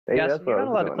Maybe Yes, that's what you're I not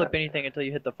was allowed to doing clip that. anything until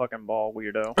you hit the fucking ball,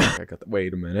 weirdo. I got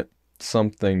wait a minute.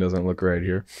 Something doesn't look right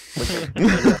here.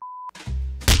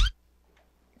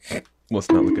 Let's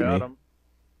not look Got at me. him.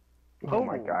 Oh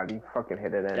my god, you fucking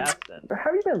hit it in. Justin.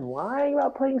 Have you been lying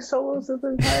about playing solos this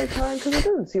entire time? Because it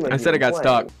doesn't seem like I said I got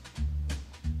playing.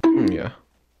 stuck. Yeah.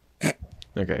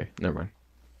 Okay, never mind.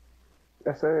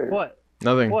 Yes, sir. What?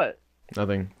 Nothing. What?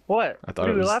 Nothing. What? I thought What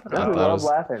it are you was. laughing I I about? thought it love was.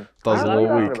 laughing. That was a What are you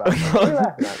little talking weak. about? What are you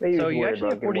laughing at? Maybe So he's you worried actually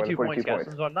about have getting more 42 than points, 42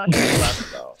 Justin, so I'm not sure what you're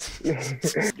laughing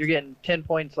about. You're getting 10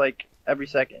 points like every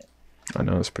second. I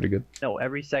know, it's pretty good. No,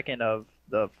 every second of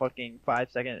the fucking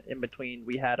 5 second in between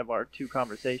we had of our two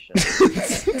conversations.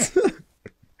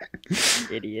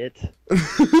 Idiot.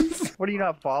 What are you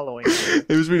not following? Dude?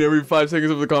 It was between every 5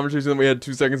 seconds of the conversation that we had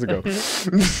 2 seconds ago.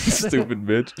 Stupid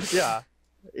bitch. Yeah.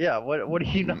 Yeah, what are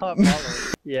you not following?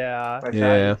 Yeah.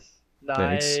 Yeah.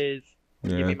 Nice. Thanks.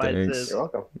 Give Yeah, me my thanks. assist. You're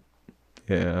welcome.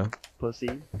 Yeah.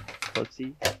 Pussy.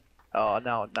 Pussy. Oh,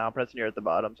 now Preston, you're at the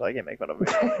bottom, so I can't make fun of it.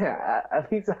 At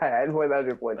least I had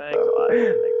 100 points. Thanks a lot.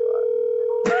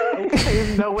 Thanks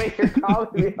There's no way you're calling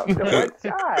me up to one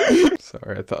shot.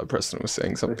 Sorry, I thought Preston was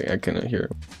saying something I couldn't hear.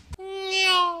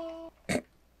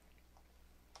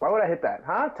 Why would I hit that?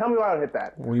 Huh? Tell me why I would hit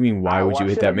that. What do you mean, why would you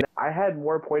hit that? I had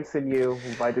more points than you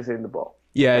by just hitting the ball.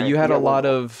 Yeah, Right? you had a got lot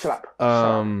one of, Shut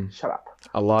up. Shut up.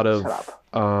 a lot of, Shut up.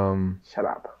 Shut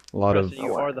up. a lot of, Preston,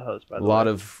 you are the host, by a the lot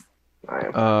way. of, I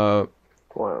am.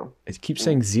 Wow. it keeps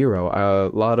saying 0.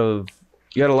 A lot of,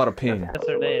 you had a lot of ping. That's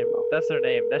their name. That's their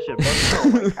name. That shit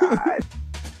bugs me.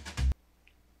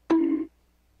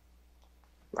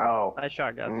 God. Oh. Nice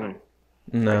shot, guys. Mm.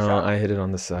 No, Nice shot. I hit it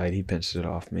on the side. He pinched it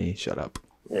off me. Shut up.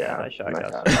 Yeah. Nice shot,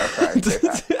 guys. Sorry. Stay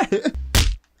fast.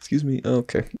 Excuse me.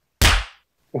 Okay.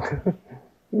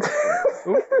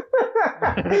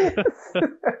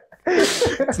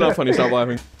 It's not funny. Stop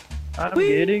laughing. I'm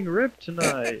getting ripped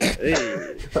tonight.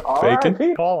 Hey.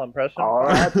 Bacon? Call him, Preston.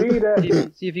 Alright,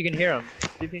 See if you can hear him.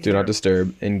 See if you can Do hear not him.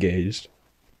 disturb. Engaged.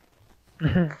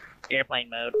 Airplane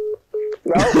mode.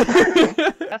 No.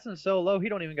 That's so low, he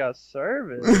don't even got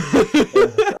service.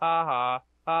 Ha ha.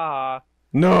 Ha ha.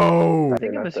 No. I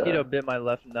think a mosquito bit my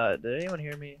left nut. Did anyone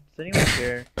hear me? Does anyone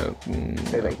care?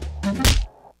 Anything.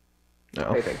 No.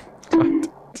 Anything.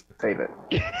 Save it.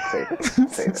 Save it.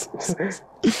 Save it.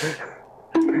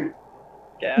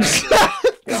 Gas.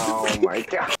 Oh my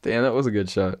god. Damn, that was a good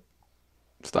shot.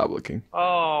 Stop looking.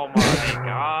 Oh my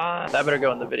god. That better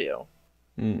go in the video.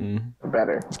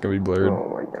 Better. It's gonna be blurred. Oh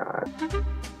my god.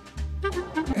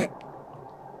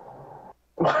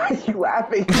 Why are you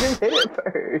laughing? You didn't hit it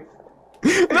first.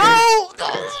 No!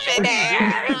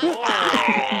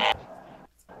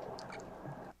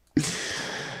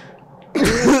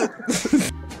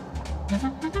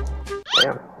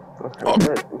 Damn. Okay,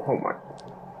 good. Oh my.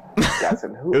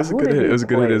 Jackson, who, It was a good hit. It was a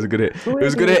good hit. It was a good hit. It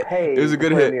was a good hit. It was a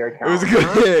good hit. It was a good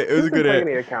hit. It was a good hit.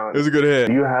 It was a good hit.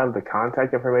 Do you have the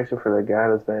contact information for the guy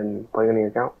that's been playing on your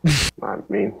account? I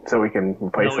mean, so we can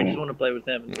replace No, we him. just want to play with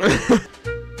him.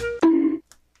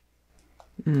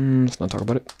 Let's not talk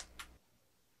about it.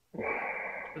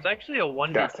 There's actually a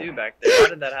 1v2 back there. How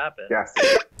did that happen? Yes.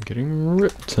 Getting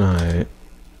ripped tonight.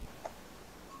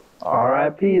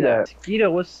 R.I.P. that.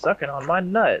 Mosquito was sucking on my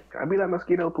nut. Can I be that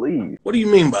mosquito, please? What do you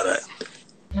mean by that?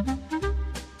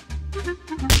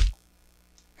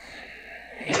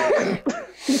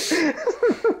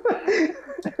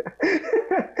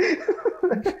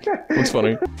 What's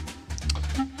funny? Oh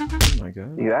my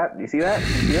god. See that? You see that? You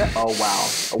see that? Oh wow.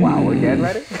 Oh, wow. Again,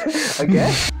 ready?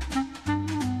 Again?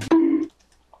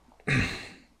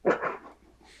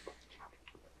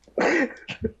 Alright,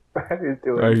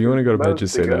 if you want to go to bed,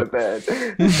 just say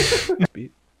that.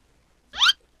 Beat.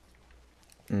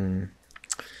 I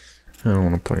don't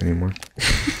want to play anymore.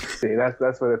 See,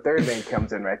 that's where the third name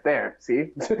comes in right there. See?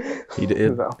 He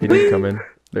did. He did come in.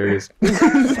 There he is.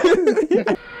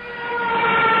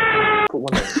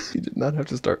 He did not have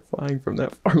to start flying from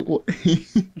that far away.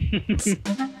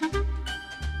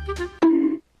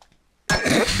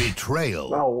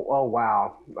 Betrayal. Oh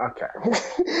wow. Okay.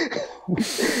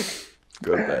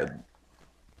 Go to bed.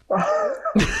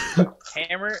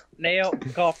 Hammer, nail,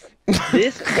 coffin.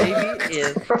 This baby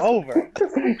is over.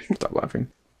 Stop laughing.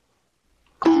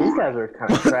 These guys are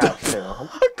kind of trapped too.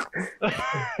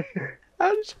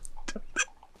 How did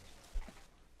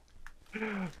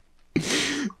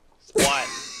What?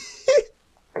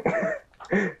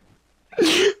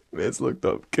 Man's looked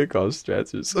up kickoff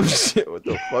strats or some shit. What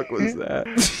the fuck was that?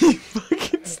 He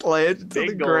fucking slammed into the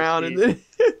Big goal ground and then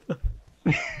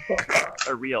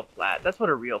A real flat. That's what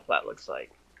a real flat looks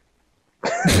like.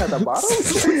 At the bottom?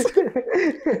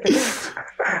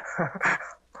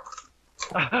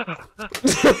 Alright,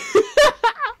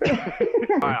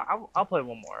 I'll play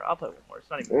one more. It's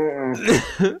not even.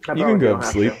 You can go to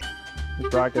sleep.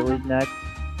 Rocket League next.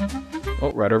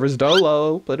 Oh, right over his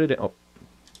dolo. Put it in. Oh.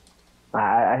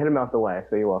 I hit him out the way,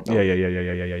 so you're welcome. Yeah.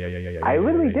 I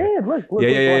literally did. Look.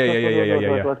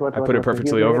 Yeah. I put it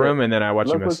perfectly over him, and then I watch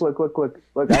him miss. Look. I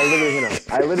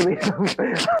literally hit him.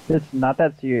 It's not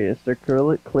that serious. They're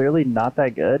clearly not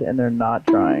that good, and they're not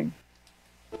trying.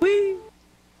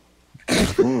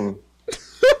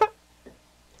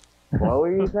 What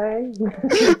were you saying?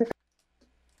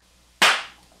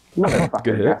 Motherfucker,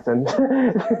 Good hit. Justin.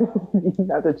 You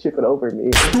have to chip it over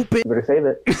me. Stupid. You better save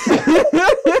it.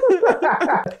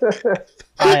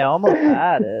 I almost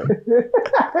had it.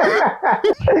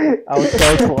 I was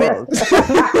so close.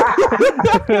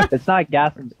 It's not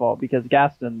Gaston's fault because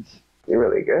Gaston's. You're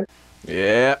really good.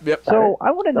 Yep. So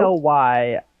I want to know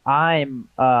why I'm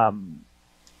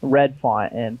red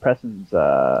font and Preston's.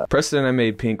 Preston, I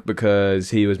made pink because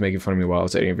he was making fun of me while I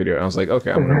was editing a video. And I was like,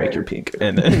 okay, I'm gonna make your pink,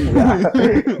 and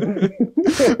then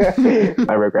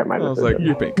I regret my I was like,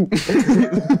 you're pink.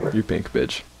 You're pink,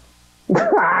 bitch.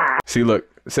 See, look,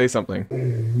 say something.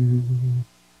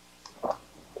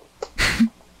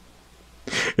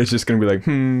 It's just gonna be like,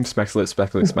 smack lips,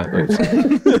 smack lips, smack lips.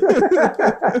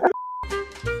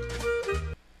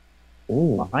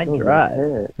 Ooh, Mine dry.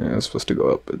 Yeah, it's supposed to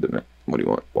go up, but didn't it? What do you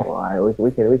want? Well,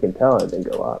 we can tell it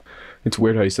didn't go up. It's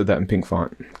weird how you said that in pink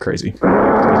font. Crazy.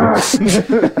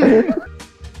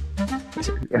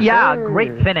 Yeah,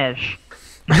 great finish.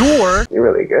 You're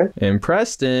really good. And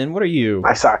Preston, what are you?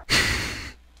 I suck.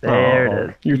 there it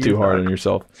is. You're too hard on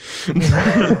yourself. Look,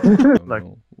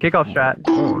 kickoff strat.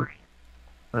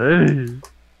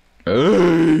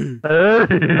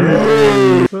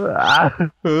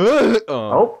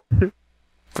 Oh.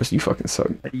 Preston, you fucking suck.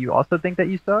 Do you also think that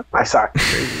you suck? I suck.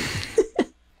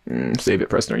 Save it,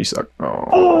 Preston, or you suck.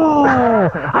 Oh,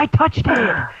 I touched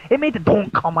it. It made the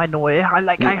donk on my noise.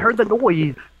 I heard the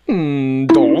noise.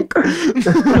 Donk.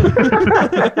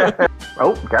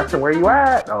 Oh, Gaston, where you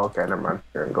at? Oh, okay, never mind.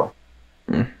 Here we go.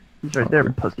 He's right there,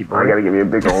 pussy boy. I gotta give you a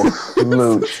big old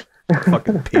smooch.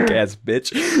 Fucking pink ass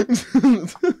bitch.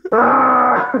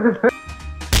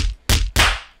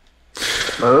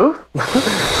 Move.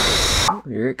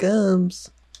 Here it comes.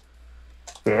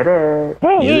 Get it.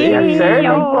 Hey, Yes, sir,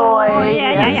 big boy.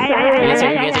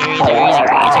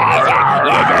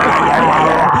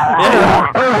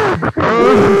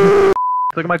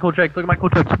 Look at my cool tricks.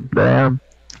 Bam.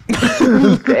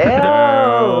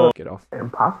 Damn. Get off.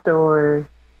 Impostor.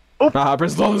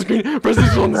 Preston's on the screen.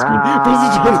 Preston's on the screen.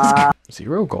 Preston's on the screen.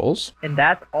 0 goals. And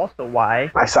that's also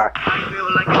why. I suck.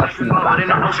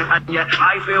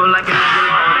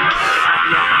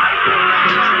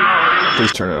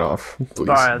 Please turn it off. Please.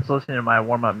 Sorry, I was listening to my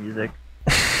warm-up music.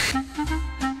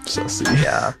 Sussy.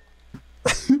 Yeah.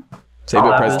 Save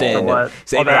it, Preston.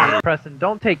 Save it. Preston,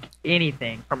 don't take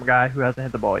anything from a guy who hasn't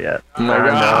hit the ball yet. Oh my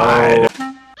god.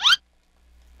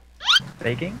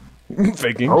 Faking?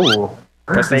 Faking. Oh.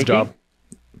 Preston's Faking? job.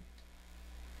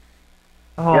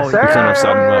 Oh, Yes, We sir. couldn't have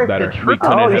set him up better. We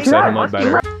couldn't have set him up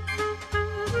better.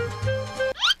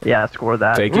 yeah, score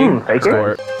that. Faking. Fake it.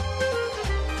 Score.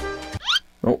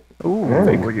 Ooh,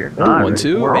 Fake. you're not.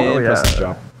 1-2, Oh, and yeah. Preston's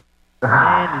job.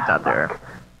 And he's not there.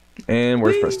 And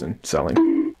where's Preston?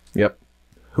 Selling. Yep.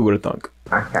 Who would have thunk?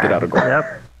 Okay. Get out of goal.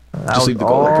 Yep. That Just was leave the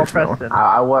goal all like this now. Preston.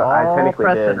 I all technically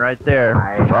Preston did. right there.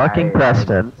 Fucking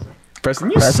Preston.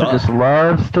 Preston, you Preston suck. just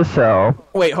loves to sell.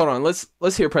 Wait, hold on. Let's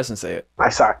hear Preston say it. I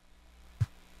suck.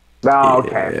 Oh,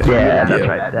 okay. Yeah, that's Yeah.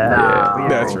 right. Yeah,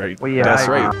 that's right. That's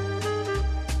right.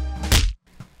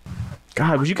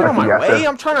 God, would you get on my Fuck you, way?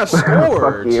 I'm trying to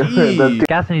score. Fuck you. Jeez.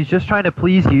 Gaston, he's just trying to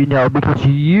please you, because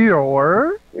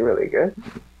you're, You're really good.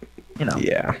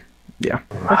 Yeah.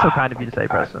 That's so kind of you to say,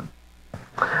 Preston.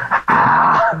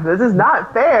 This is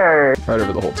not fair. Right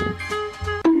over the whole team.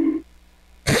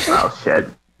 Oh, shit.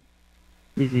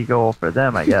 Easy goal for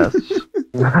them, I guess.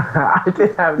 I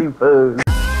didn't have any food.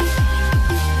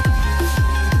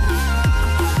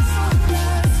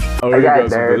 Oh, I here got goes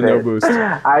with the nervous. no boost.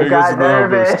 I Here got goes with the no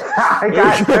nervous. boost. I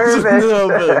got Here goes with the no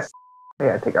nervous. boost. I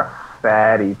gotta take a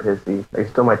fatty pissy. Are you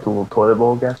still my little toilet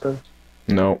bowl, Gaston?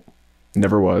 No,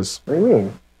 never was. What do you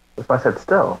mean? That's why I said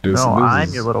still. This No, I'm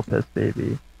is- your little piss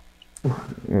baby. Ugh.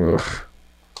 What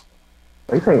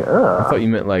are you saying? I Ugh. thought you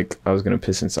meant like I was gonna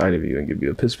piss inside of you and give you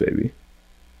a piss baby.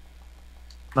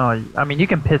 No, I mean, you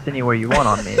can piss anywhere you want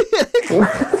on me.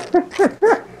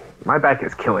 My back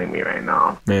is killing me right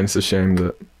now. Man, it's a shame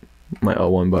that my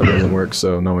L1 button doesn't work,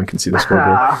 so no one can see the scoreboard.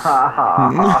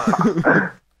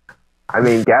 I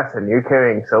mean, Gaston, you're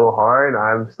carrying so hard.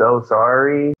 I'm so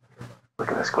sorry.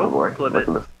 Look at the scoreboard. Flip Look it.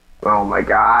 at this. Oh my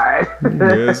god.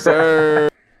 Yes, sir.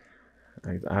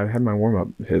 I had my warm up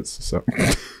hits, so.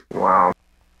 Wow.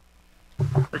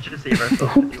 Let's just save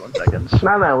ourselves 51 seconds.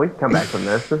 No, we can come back from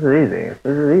this. This is easy.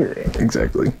 This is easy.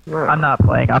 Exactly. No. I'm not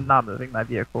playing. I'm not moving my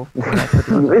vehicle.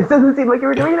 It doesn't seem like you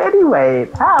were doing it anyway.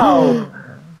 How?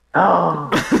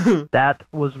 Oh. That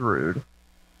was rude.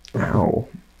 Ow.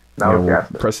 That was well,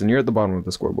 gas. Preston, you're at the bottom of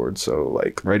the scoreboard, so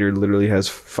like Ryder literally has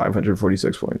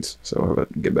 546 points. So how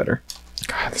about get better?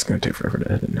 God, this is gonna take forever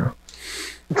to edit now.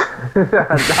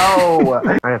 No.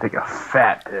 I'm gonna take a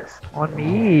fat piss. On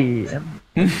me.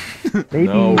 Maybe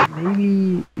No.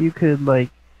 maybe you could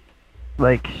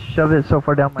like shove it so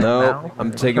far down my No, mouth. I'm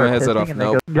and taking my start headset pissing off. and then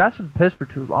Nope. go, Jackson pissed for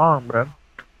too long, bro.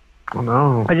 Oh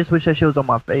no. I just wish that shit was on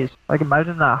my face. Like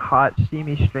imagine that hot,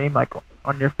 steamy stream like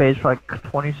on your face for like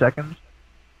 20 seconds,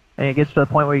 and it gets to the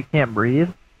point where you can't breathe.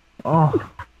 Oh,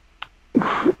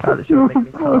 God, this shit would make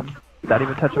me come without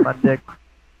even touching my dick.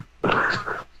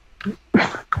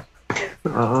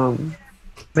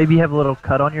 Maybe you have a little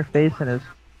cut on your face, and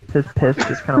his piss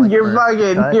just kind of like You're burns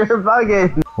bugging. cut. You're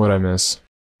bugging. What'd I miss?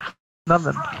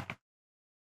 Nothing.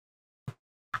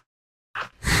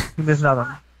 You missed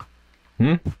nothing.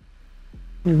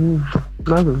 Hmm?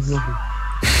 Nothing.